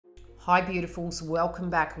Hi beautifuls, welcome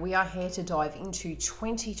back. We are here to dive into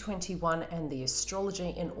 2021 and the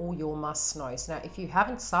astrology and all your must knows. Now, if you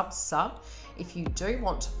haven't sub. If you do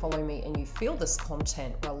want to follow me and you feel this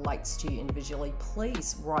content relates to you individually,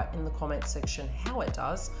 please write in the comment section how it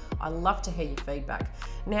does. I love to hear your feedback.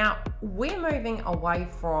 Now, we're moving away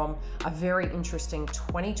from a very interesting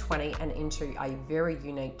 2020 and into a very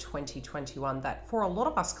unique 2021 that for a lot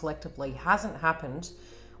of us collectively hasn't happened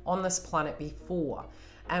on this planet before.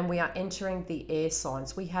 And we are entering the air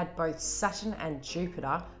signs. We had both Saturn and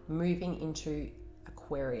Jupiter moving into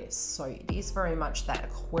Aquarius. So it is very much that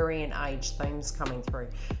Aquarian age themes coming through.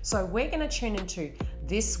 So we're going to tune into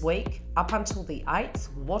this week up until the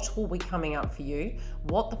 8th. What will be coming up for you,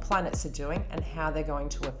 what the planets are doing, and how they're going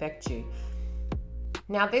to affect you.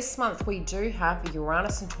 Now this month we do have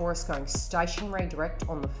Uranus and Taurus going stationary direct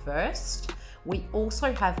on the 1st. We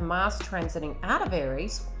also have Mars transiting out of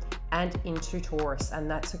Aries and into Taurus, and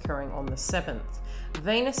that's occurring on the 7th.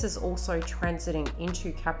 Venus is also transiting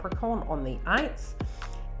into Capricorn on the 8th,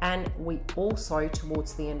 and we also,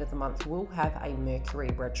 towards the end of the month, will have a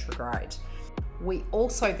Mercury retrograde. We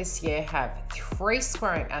also this year have 3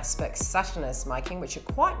 squaring aspects Saturn is making, which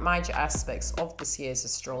are quite major aspects of this year's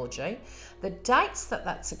astrology. The dates that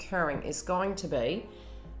that's occurring is going to be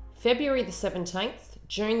February the 17th,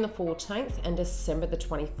 June the 14th, and December the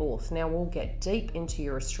 24th. Now we'll get deep into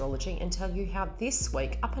your astrology and tell you how this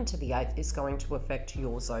week up until the 8th is going to affect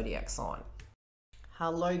your zodiac sign.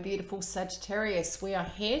 Hello beautiful Sagittarius, we are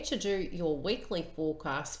here to do your weekly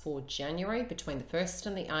forecast for January between the 1st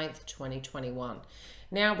and the 8th 2021.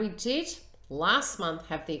 Now we did last month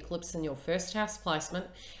have the eclipse in your first house placement,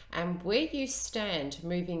 and where you stand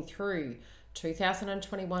moving through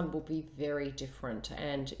 2021 will be very different,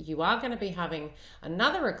 and you are going to be having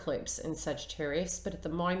another eclipse in Sagittarius, but at the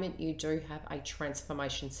moment you do have a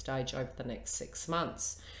transformation stage over the next 6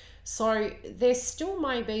 months. So there still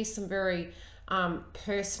may be some very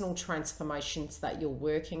personal transformations that you're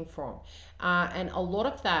working from, and a lot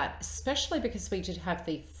of that, especially because we did have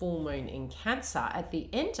the full moon in Cancer at the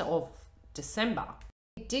end of December.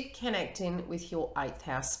 It did connect in with your 8th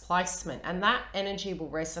house placement, and that energy will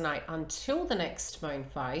resonate until the next moon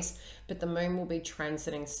phase, but the moon will be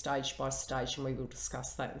transiting stage by stage, and we will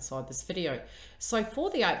discuss that inside this video. So for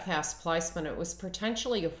the 8th house placement, it was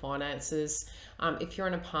potentially your finances. If you're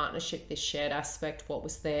in a partnership, this shared aspect, what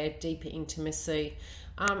was there, deeper intimacy,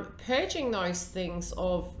 purging those things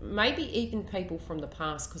of maybe even people from the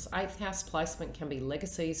past, because 8th house placement can be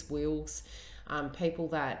legacies, wills, people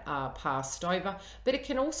that are passed over, but it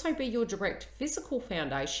can also be your direct physical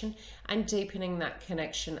foundation and deepening that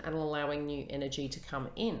connection and allowing new energy to come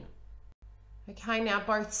in. Okay, now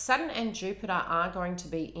both Saturn and Jupiter are going to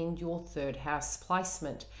be in your 3rd house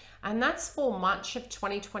placement, and that's for much of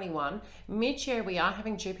 2021. Mid-year we are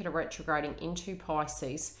having Jupiter retrograding into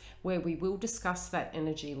Pisces, where we will discuss that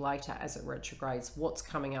energy later as it retrogrades, what's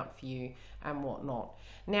coming up for you and what not.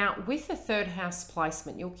 Now with the 3rd house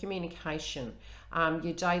placement, your communication,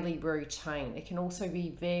 your daily routine, it can also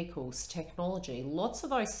be vehicles, technology, lots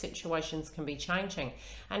of those situations can be changing,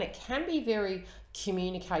 and it can be very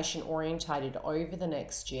communication orientated over the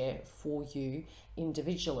next year for you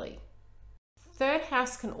individually. 3rd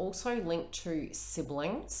house can also link to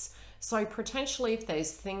siblings. So potentially if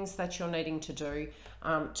there's things that you're needing to do,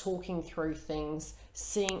 talking through things,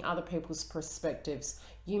 seeing other people's perspectives,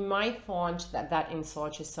 you may find that that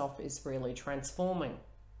inside yourself is really transforming.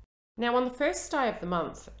 Now on the 1st day of the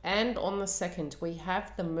month and on the 2nd, we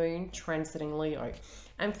have the moon transiting Leo.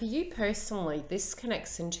 And for you personally, this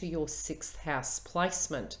connects into your 6th house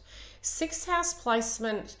placement. 6th house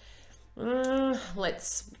placement,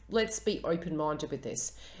 let's be open-minded with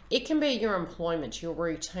this. It can be your employment, your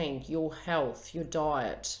routine, your health, your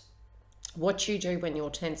diet, what you do when you're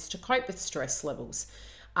tense to cope with stress levels.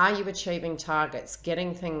 Are you achieving targets,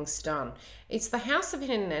 getting things done? It's the house of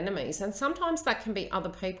hidden enemies, and sometimes that can be other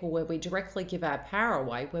people where we directly give our power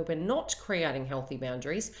away, where we're not creating healthy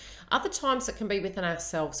boundaries. Other times it can be within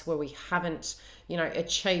ourselves where we haven't,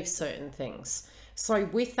 achieved certain things. So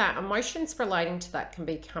with that, emotions relating to that can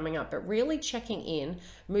be coming up, but really checking in,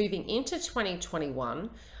 moving into 2021,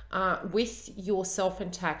 with yourself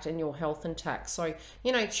intact and your health intact. So,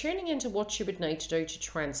 tuning into what you would need to do to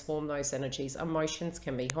transform those energies. Emotions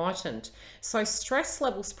can be heightened. So stress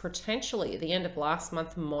levels potentially at the end of last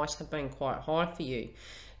month might have been quite high for you.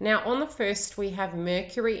 Now on the 1st, we have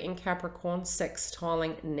Mercury in Capricorn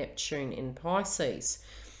sextiling Neptune in Pisces.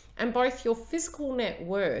 And both your physical net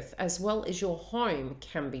worth as well as your home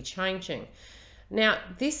can be changing. Now,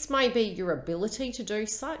 this may be your ability to do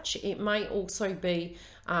such. It may also be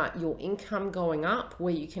your income going up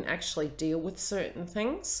where you can actually deal with certain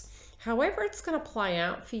things. However it's going to play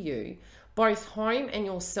out for you, both home and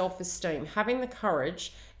your self-esteem, having the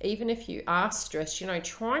courage, even if you are stressed,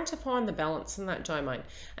 trying to find the balance in that domain.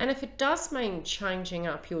 And if it does mean changing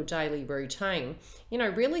up your daily routine,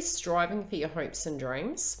 really striving for your hopes and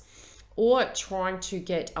dreams, or trying to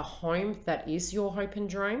get a home that is your hope and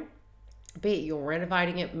dream, be it you're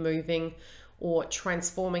renovating it, moving, or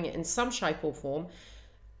transforming it in some shape or form,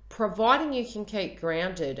 providing you can keep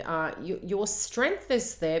grounded, your strength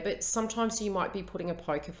is there, but sometimes you might be putting a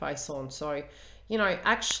poker face on. So,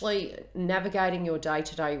 actually navigating your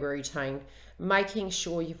day-to-day routine, making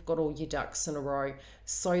sure you've got all your ducks in a row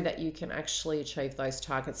so that you can actually achieve those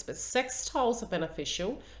targets. But sextiles are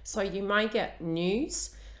beneficial, so you may get news,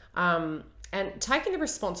 and taking the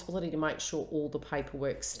responsibility to make sure all the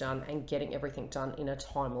paperwork's done and getting everything done in a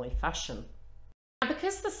timely fashion. Now,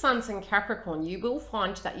 because the sun's in Capricorn, you will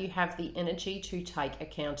find that you have the energy to take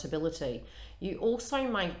accountability. You also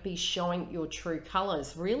might be showing your true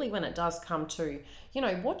colors, really, when it does come to,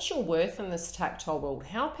 what's your worth in this tactile world,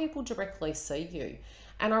 how people directly see you.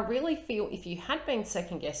 And I really feel if you had been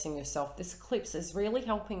second guessing yourself, this eclipse is really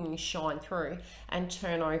helping you shine through and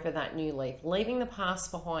turn over that new leaf, leaving the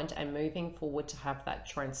past behind and moving forward to have that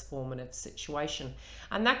transformative situation.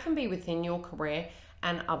 And that can be within your career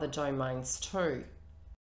and other domains too.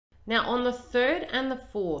 Now on the 3rd and the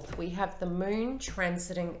 4th, we have the moon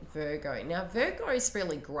transiting Virgo. Now Virgo is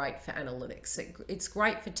really great for analytics. It's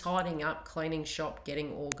great for tidying up, cleaning shop,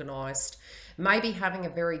 getting organized, maybe having a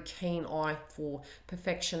very keen eye for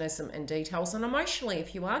perfectionism and details. And emotionally,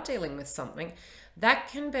 if you are dealing with something, that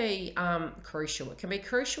can be crucial. It can be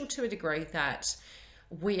crucial to a degree that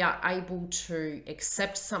we are able to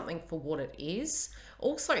accept something for what it is.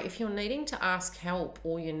 Also, if you're needing to ask help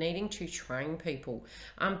or you're needing to train people,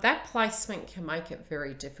 that placement can make it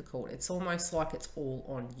very difficult. It's almost like it's all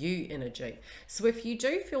on you energy. So if you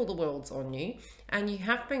do feel the world's on you and you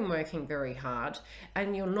have been working very hard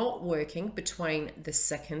and you're not working between the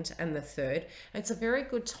 2nd and the 3rd, it's a very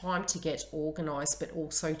good time to get organized, but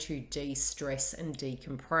also to de-stress and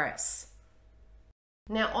decompress.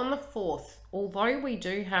 Now on the 4th, although we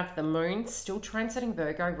do have the moon still transiting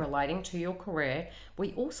Virgo relating to your career,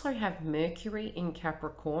 we also have Mercury in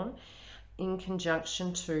Capricorn in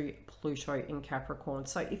conjunction to Pluto in Capricorn.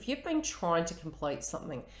 So if you've been trying to complete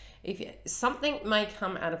something, something may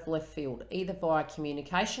come out of left field, either via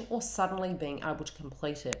communication or suddenly being able to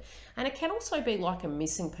complete it. And it can also be like a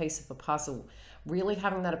missing piece of a puzzle, really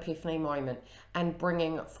having that epiphany moment and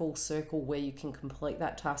bringing it full circle where you can complete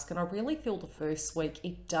that task. And I really feel the first week,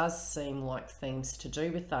 it does seem like themes to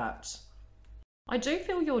do with that. I do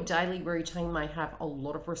feel your daily routine may have a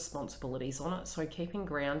lot of responsibilities on it, so keeping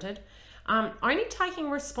grounded. Only taking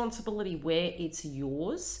responsibility where it's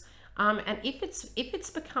yours. And if it's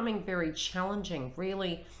becoming very challenging,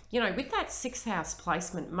 really, with that 6th house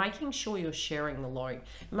placement, making sure you're sharing the load,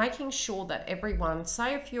 making sure that everyone,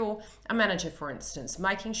 say if you're a manager, for instance,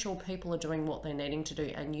 making sure people are doing what they're needing to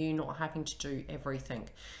do and you not having to do everything,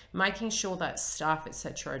 making sure that staff,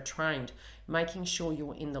 etc. are trained, making sure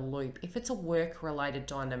you're in the loop. If it's a work-related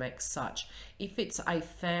dynamic, such. If it's a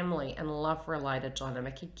family and love-related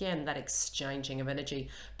dynamic, again, that exchanging of energy.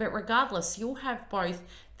 But regardless, you'll have both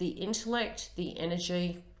the intellect, the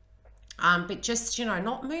energy, but just,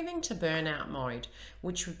 not moving to burnout mode,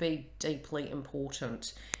 which would be deeply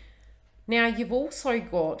important. Now, you've also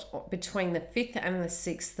got between the 5th and the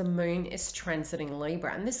 6th, the moon is transiting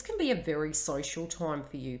Libra, and this can be a very social time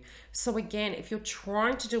for you. So again, if you're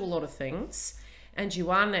trying to do a lot of things and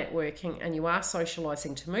you are networking and you are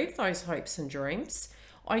socializing to move those hopes and dreams,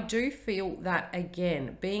 I do feel that,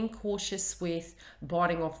 again, being cautious with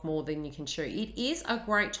biting off more than you can chew. It is a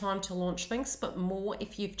great time to launch things, but more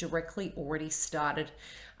if you've directly already started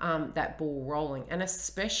that ball rolling. And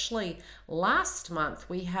especially last month,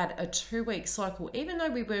 we had a 2-week cycle. Even though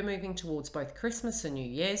we were moving towards both Christmas and New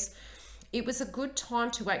Year's, it was a good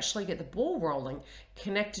time to actually get the ball rolling,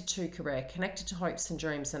 connected to career, connected to hopes and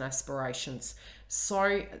dreams and aspirations,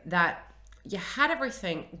 so that you had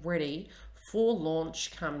everything ready for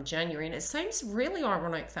launch come January. And it seems really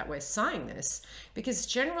ironic that we're saying this, because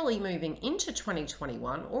generally moving into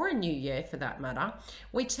 2021, or a new year for that matter,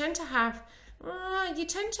 we tend to have, you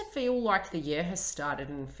tend to feel like the year has started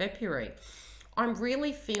in February. I'm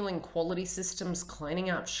really feeling quality systems, cleaning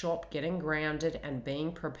up shop, getting grounded and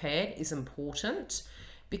being prepared is important,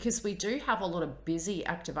 because we do have a lot of busy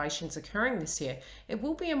activations occurring this year. It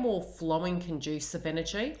will be a more flowing, conducive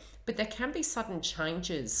energy, but there can be sudden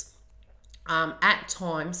changes At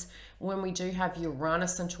times when we do have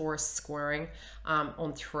Uranus and Taurus squaring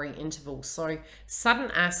on 3 intervals. So sudden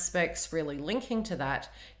aspects really linking to that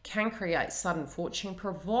can create sudden fortune,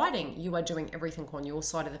 providing you are doing everything on your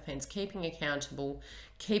side of the fence, keeping accountable,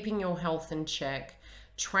 keeping your health in check,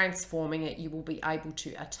 transforming it. You will be able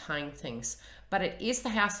to attain things. But it is the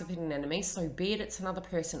house of hidden enemies, so be it it's another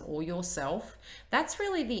person or yourself, that's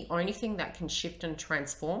really the only thing that can shift and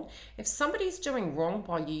transform. If somebody's doing wrong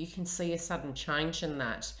by you, you can see a sudden change in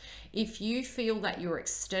that. If you feel that you're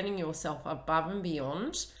extending yourself above and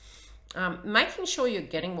beyond, making sure you're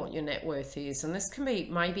getting what your net worth is, and this can be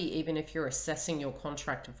maybe even if you're assessing your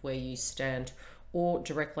contract of where you stand, or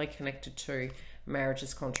directly connected to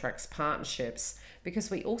marriages, contracts, partnerships, because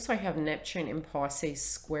we also have Neptune in Pisces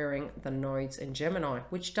squaring the nodes in Gemini,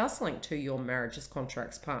 which does link to your marriages,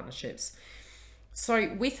 contracts, partnerships.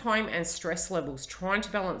 So with home and stress levels, trying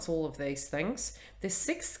to balance all of these things, the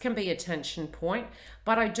 6th can be a tension point,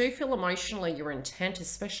 but I do feel emotionally your intent,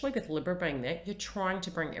 especially with Libra being there, you're trying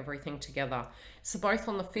to bring everything together. So both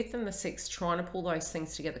on the 5th and the 6th, trying to pull those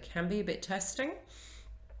things together can be a bit testing.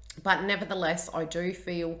 But nevertheless, I do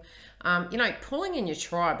feel, you know, pulling in your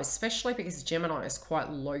tribe, especially because Gemini is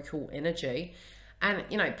quite local energy, and,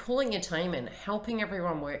 you know, pulling your team in, helping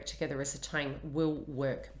everyone work together as a team will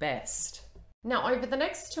work best. Now, over the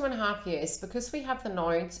next 2.5 years, because we have the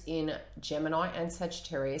nodes in Gemini and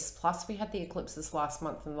Sagittarius, plus we had the eclipses last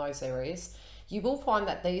month in those areas, you will find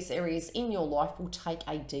that these areas in your life will take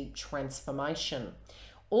a deep transformation.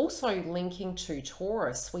 Also linking to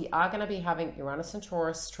Taurus, we are going to be having Uranus and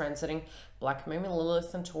Taurus transiting Black Moon and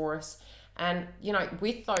Lilith and Taurus. And, you know,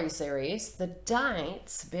 with those areas, the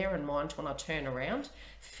dates, bear in mind when I turn around,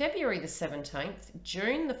 February the 17th,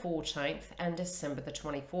 June the 14th, and December the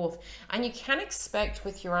 24th. And you can expect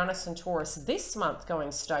with Uranus and Taurus this month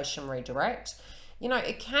going stationary direct, you know,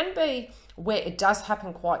 it can be where it does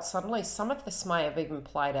happen quite suddenly. Some of this may have even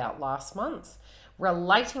played out last month.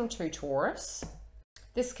 Relating to Taurus,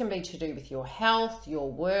 this can be to do with your health,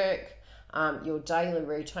 your work, your daily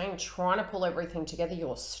routine, trying to pull everything together,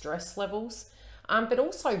 your stress levels, but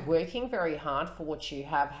also working very hard for what you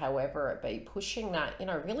have, however it be, pushing that, you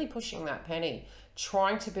know, really pushing that penny,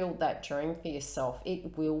 trying to build that dream for yourself.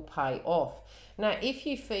 It will pay off. Now, if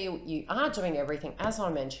you feel you are doing everything, as I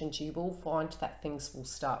mentioned, you will find that things will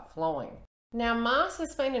start flowing. Now, Mars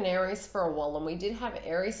has been in Aries for a while, and we did have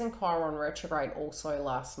Aries and Chiron retrograde also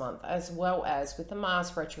last month, as well as with the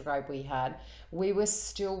Mars retrograde we were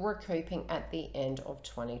still recouping at the end of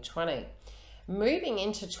 2020. Moving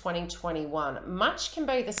into 2021, much can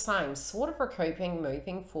be the same, sort of recouping,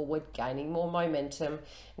 moving forward, gaining more momentum.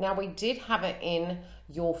 Now, we did have it in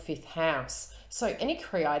your 5th house. So any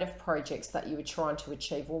creative projects that you were trying to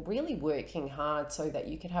achieve or really working hard so that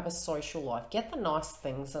you could have a social life, get the nice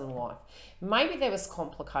things in life. Maybe there was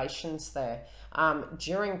complications there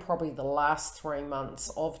during probably the last 3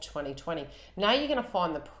 months of 2020. Now you're going to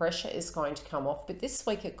find the pressure is going to come off, but this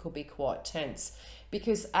week it could be quite tense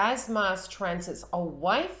because as Mars transits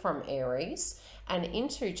away from Aries and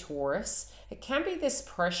into Taurus, it can be this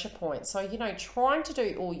pressure point. So, you know, trying to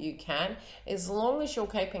do all you can, as long as you're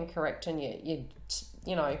keeping correct and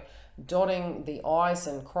you know, dotting the I's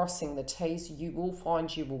and crossing the T's, you will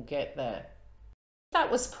find you will get there. That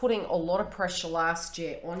was putting a lot of pressure last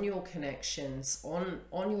year on your connections, on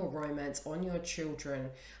your romance, on your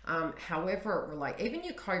children, however it relates, even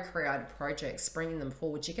your co-created projects, bringing them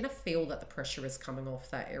forward, you're going to feel that the pressure is coming off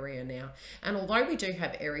that area now. And although we do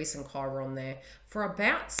have Aries and Chiron there for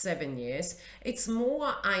about 7 years, it's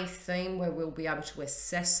more a theme where we'll be able to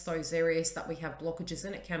assess those areas that we have blockages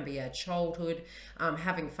in. It can be our childhood,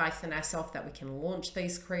 having faith in ourselves that we can launch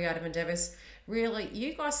these creative endeavors. Really,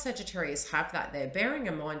 you guys Sagittarius have that there. Bearing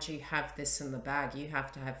in mind you have this in the bag, you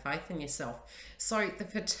have to have faith in yourself. So the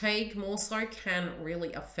fatigue more so can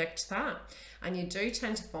really affect that. And you do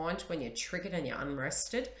tend to find when you're triggered and you're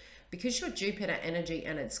unrested, because you're Jupiter energy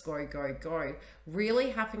and it's go, go, go,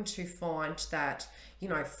 really having to find that, you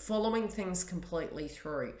know, following things completely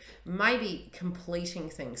through, maybe completing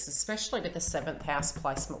things, especially with the 7th house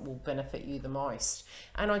placement, will benefit you the most.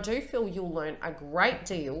 And I do feel you'll learn a great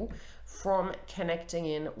deal from connecting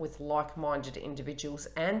in with like-minded individuals,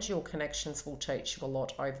 and your connections will teach you a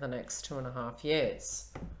lot over the next 2.5 years.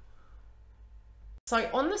 So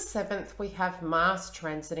on the 7th, we have Mars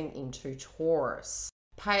transiting into Taurus.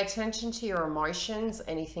 Pay attention to your emotions,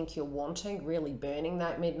 anything you're wanting, really burning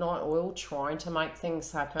that midnight oil, trying to make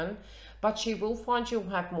things happen. But you will find you'll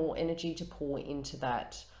have more energy to pour into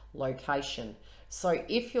that location. So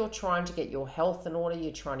if you're trying to get your health in order,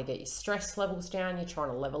 you're trying to get your stress levels down, you're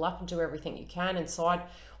trying to level up and do everything you can inside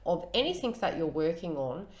of anything that you're working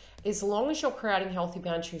on, as long as you're creating healthy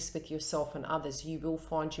boundaries with yourself and others, you will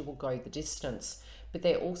find you will go the distance. But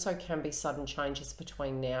there also can be sudden changes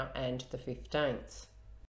between now and the 15th.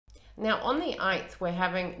 Now on the 8th, we're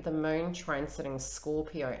having the moon transiting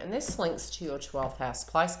Scorpio, and this links to your 12th house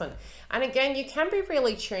placement. And again, you can be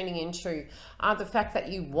really tuning into the fact that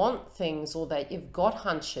you want things, or that you've got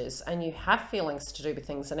hunches and you have feelings to do with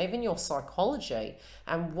things, and even your psychology,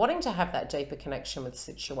 and wanting to have that deeper connection with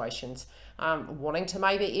situations, wanting to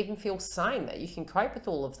maybe even feel sane, that you can cope with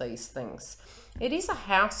all of these things. It is a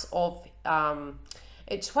house of...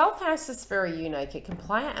 12th house is very unique. It can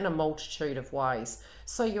play out in a multitude of ways.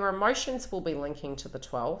 So your emotions will be linking to the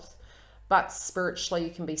 12th, but spiritually you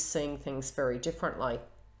can be seeing things very differently.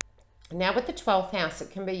 Now with the 12th house,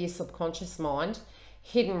 it can be your subconscious mind,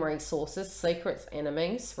 hidden resources, secrets,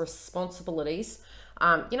 enemies, responsibilities,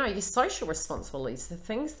 your social responsibilities, the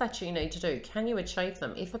things that you need to do. Can you achieve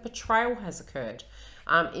them? If a betrayal has occurred,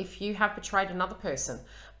 if you have betrayed another person,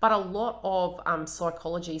 but a lot of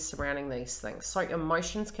psychology surrounding these things. So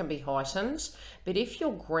emotions can be heightened, but if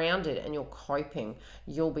you're grounded and you're coping,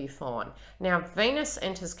 you'll be fine. Now, Venus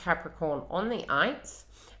enters Capricorn on the 8th,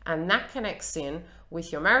 and that connects in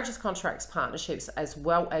with your marriages, contracts, partnerships, as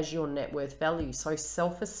well as your net worth value. So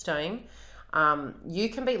self-esteem, you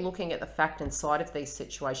can be looking at the fact inside of these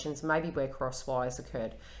situations, maybe where cross wires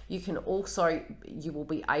occurred. You will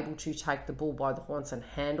be able to take the bull by the horns and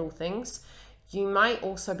handle things. You may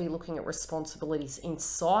also be looking at responsibilities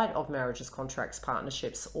inside of marriages, contracts,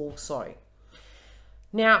 partnerships also.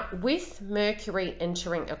 Now, with Mercury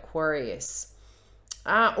entering Aquarius,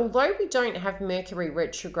 although we don't have Mercury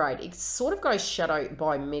retrograde, it sort of goes shadow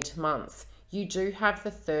by mid-month. You do have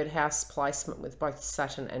the 3rd house placement with both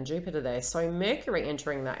Saturn and Jupiter there. So Mercury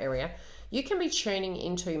entering that area, you can be tuning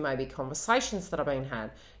into maybe conversations that are being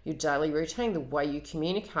had, your daily routine, the way you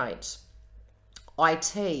communicate,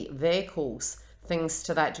 IT, vehicles, things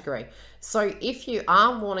to that degree. So if you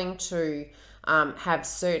are wanting to have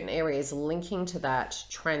certain areas linking to that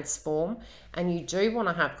transform, and you do want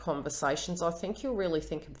to have conversations, I think you'll really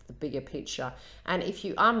think of the bigger picture. And if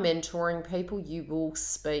you are mentoring people, you will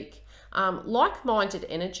speak like-minded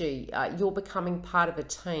energy. You're becoming part of a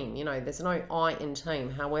team. There's no I in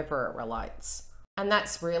team, however it relates. And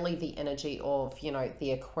that's really the energy of,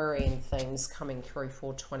 the Aquarian themes coming through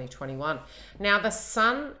for 2021. Now, the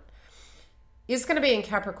sun is going to be in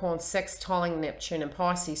Capricorn, sextiling Neptune and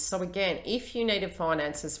Pisces. So again, if you needed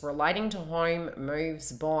finances relating to home,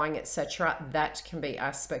 moves, buying, etc., that can be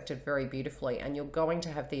aspected very beautifully, and you're going to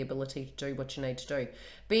have the ability to do what you need to do.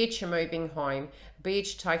 Be it you're moving home, be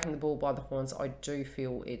it you're taking the bull by the horns, I do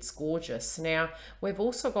feel it's gorgeous. Now, we've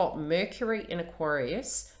also got Mercury in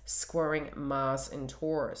Aquarius squaring Mars in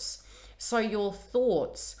Taurus. So your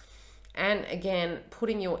thoughts, and again,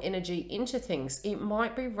 putting your energy into things, it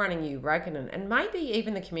might be running you ragged, and maybe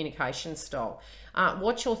even the communication style,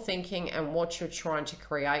 what you're thinking and what you're trying to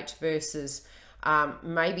create versus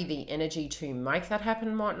maybe the energy to make that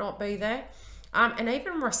happen might not be there. And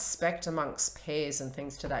even respect amongst pairs and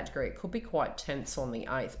things to that degree. It could be quite tense on the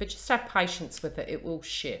 8th, but just have patience with it. It will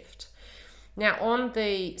shift. Now, on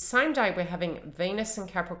the same day, we're having Venus in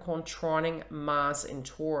Capricorn trining Mars in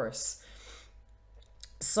Taurus.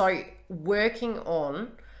 So working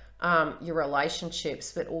on your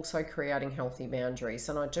relationships, but also creating healthy boundaries.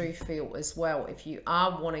 And I do feel as well, if you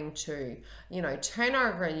are wanting to, turn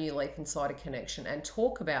over a new leaf inside a connection and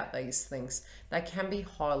talk about these things, they can be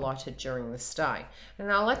highlighted during this day. And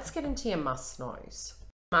now let's get into your must-knows.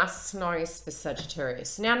 Must-knows for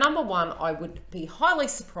Sagittarius. Now, number one, I would be highly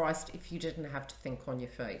surprised if you didn't have to think on your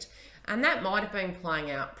feet. And that might have been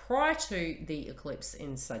playing out prior to the eclipse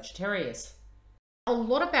in Sagittarius. A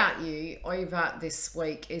lot about you over this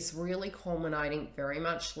week is really culminating, very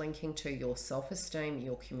much linking to your self-esteem,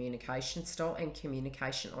 your communication style, and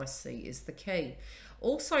communication, I see, is the key.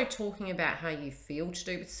 Also talking about how you feel to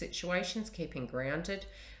do with situations, keeping grounded,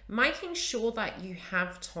 making sure that you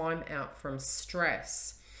have time out from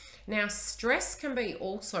stress. Now, stress can be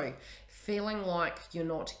also feeling like you're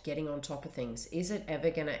not getting on top of things. Is it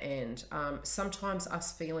ever going to end? Sometimes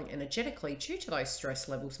us feeling energetically due to those stress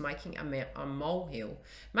levels, making a molehill,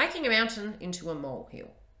 making a mountain into a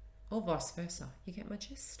molehill, or vice versa. You get my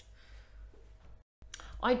gist?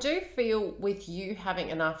 I do feel with you having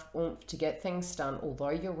enough oomph to get things done,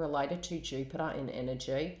 although you're related to Jupiter in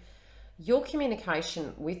energy, Your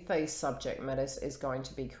communication with these subject matters is going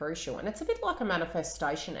to be crucial. And it's a bit like a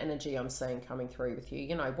manifestation energy I'm seeing coming through with you.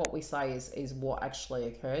 You know, what we say is what actually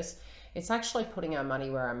occurs. It's actually putting our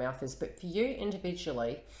money where our mouth is. But for you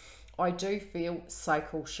individually, I do feel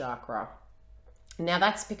sacral chakra. Now,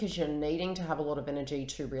 that's because you're needing to have a lot of energy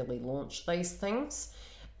to really launch these things.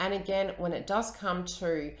 And again, when it does come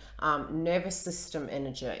to nervous system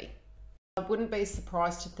energy, I wouldn't be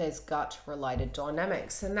surprised if there's gut-related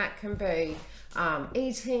dynamics, and that can be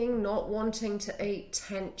eating, not wanting to eat,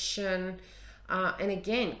 tension, and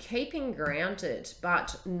again, keeping grounded,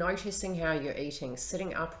 but noticing how you're eating,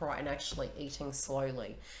 sitting upright and actually eating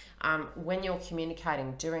slowly. When you're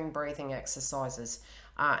communicating, doing breathing exercises,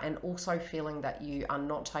 and also feeling that you are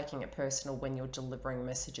not taking it personal when you're delivering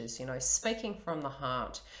messages, you know, speaking from the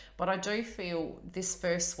heart. But I do feel this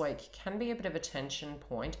first week can be a bit of a tension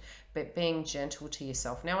point, but being gentle to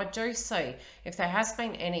yourself. Now, I do see if there has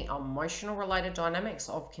been any emotional related dynamics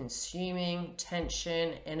of consuming,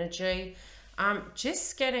 tension, energy,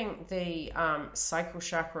 just getting the sacral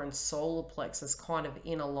chakra and solar plexus kind of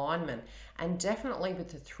in alignment, and definitely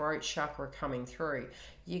with the throat chakra coming through,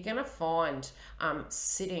 you're going to find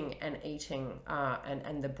sitting and eating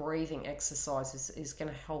and the breathing exercises is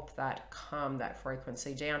going to help that calm that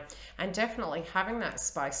frequency down. And definitely having that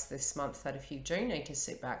space this month that if you do need to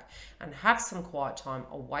sit back and have some quiet time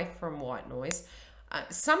away from white noise,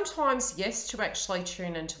 sometimes, yes, to actually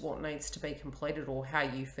tune into what needs to be completed or how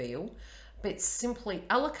you feel, but simply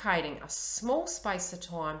allocating a small space of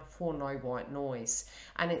time for no white noise.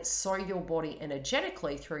 And it's so your body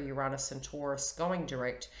energetically through Uranus and Taurus going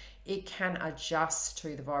direct, it can adjust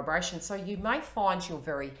to the vibration. So you may find your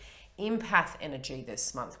very empath energy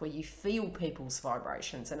this month where you feel people's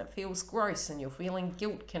vibrations and it feels gross and you're feeling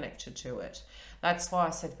guilt connected to it. That's why I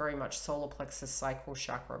said very much solar plexus, sacral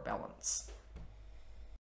chakra balance.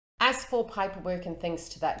 As for paperwork and things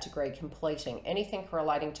to that degree, completing anything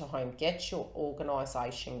relating to home, get your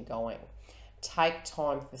organisation going. Take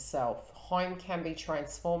time for self. Home can be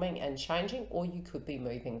transforming and changing, or you could be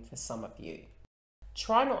moving for some of you.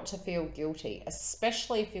 Try not to feel guilty,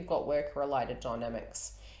 especially if you've got work-related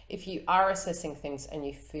dynamics. If you are assessing things and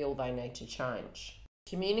you feel they need to change.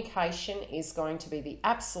 Communication is going to be the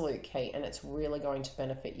absolute key, and it's really going to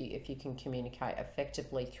benefit you if you can communicate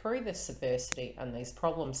effectively through this adversity and these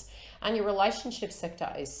problems. And your relationship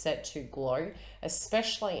sector is set to glow,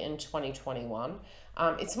 especially in 2021.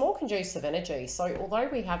 It's more conducive energy. So although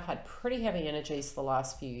we have had pretty heavy energies the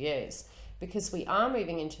last few years, because we are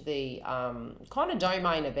moving into the kind of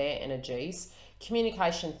domain of air energies,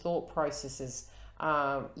 communication, thought processes,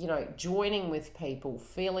 you know, joining with people,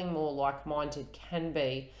 feeling more like-minded can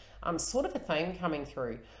be sort of a theme coming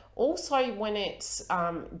through. Also, when it's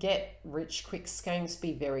get rich quick schemes,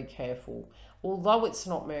 be very careful. Although it's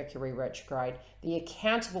not Mercury retrograde, the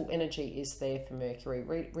accountable energy is there for Mercury.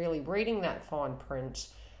 Really reading that fine print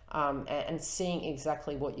and seeing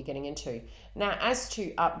exactly what you're getting into. Now, as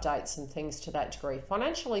to updates and things to that degree,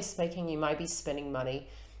 financially speaking, you may be spending money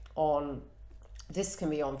on, this can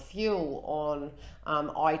be on fuel, on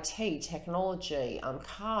IT, technology,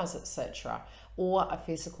 cars, etc., or a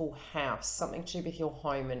physical house, something to do with your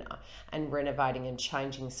home and renovating and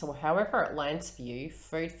changing. So however it lands for you,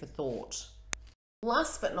 food for thought.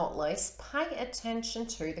 Last but not least, pay attention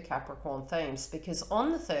to the Capricorn themes, because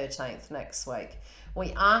on the 13th next week,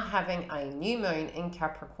 we are having a new moon in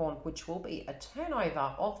Capricorn, which will be a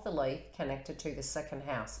turnover of the leaf connected to the second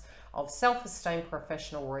house of self-esteem,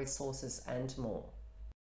 professional resources, and more.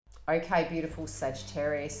 Okay, beautiful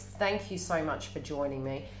Sagittarius, thank you so much for joining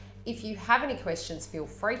me. If you have any questions, feel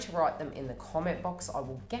free to write them in the comment box. I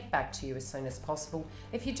will get back to you as soon as possible.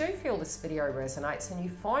 If you do feel this video resonates and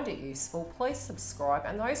you find it useful, please subscribe.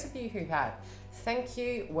 And those of you who have, thank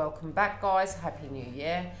you. Welcome back, guys. Happy New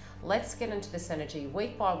Year. Let's get into this energy.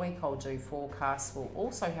 Week by week, I'll do forecasts. We'll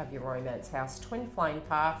also have your romance house, twin flame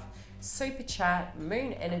path, super chat,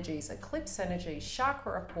 moon energies, eclipse energies,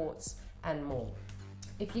 chakra reports, and more.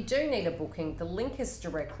 If you do need a booking, the link is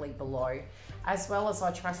directly below. As well as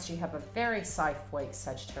I trust you have a very safe week,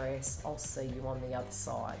 Sagittarius. I'll see you on the other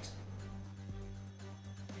side.